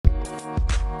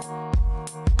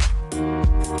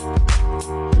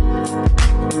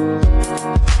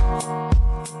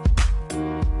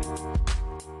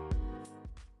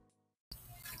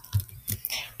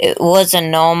It was a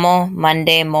normal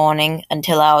Monday morning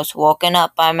until I was woken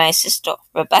up by my sister,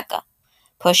 Rebecca,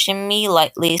 pushing me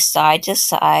lightly side to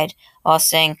side while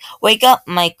saying, "Wake up,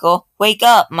 Michael! Wake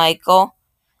up, Michael!"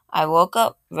 I woke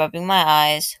up, rubbing my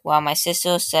eyes, while my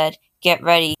sister said, "Get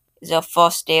ready, it's the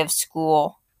first day of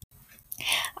school."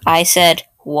 I said,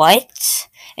 "What?"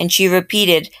 And she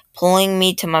repeated, pulling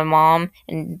me to my mom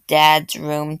and dad's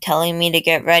room, telling me to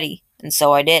get ready, and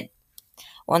so I did.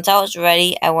 Once I was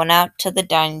ready, I went out to the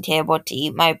dining table to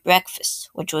eat my breakfast,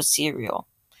 which was cereal.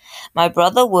 My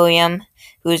brother William,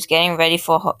 who was getting ready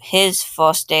for his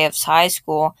first day of high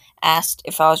school, asked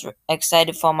if I was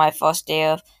excited for my first day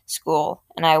of school,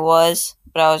 and I was,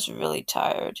 but I was really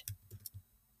tired.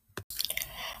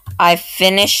 I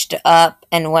finished up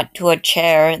and went to a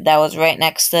chair that was right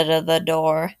next to the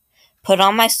door, put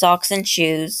on my socks and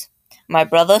shoes. My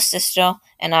brother, sister,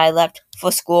 and I left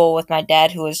for school with my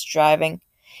dad, who was driving.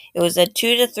 It was a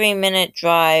 2 to 3 minute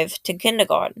drive to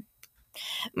kindergarten.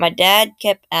 My dad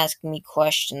kept asking me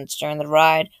questions during the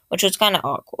ride, which was kind of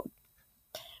awkward.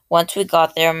 Once we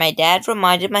got there, my dad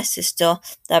reminded my sister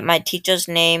that my teacher's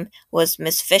name was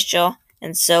Miss Fisher,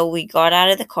 and so we got out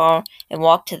of the car and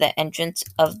walked to the entrance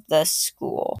of the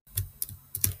school.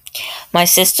 My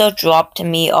sister dropped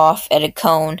me off at a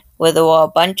cone where there were a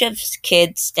bunch of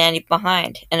kids standing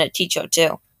behind, and a teacher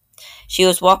too. She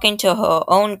was walking to her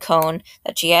own cone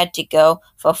that she had to go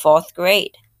for fourth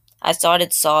grade. I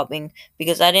started sobbing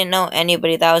because I didn't know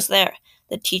anybody that was there.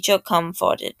 The teacher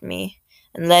comforted me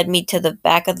and led me to the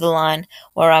back of the line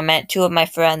where I met two of my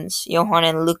friends, Johan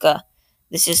and Luca.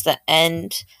 This is the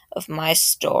end of my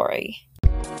story.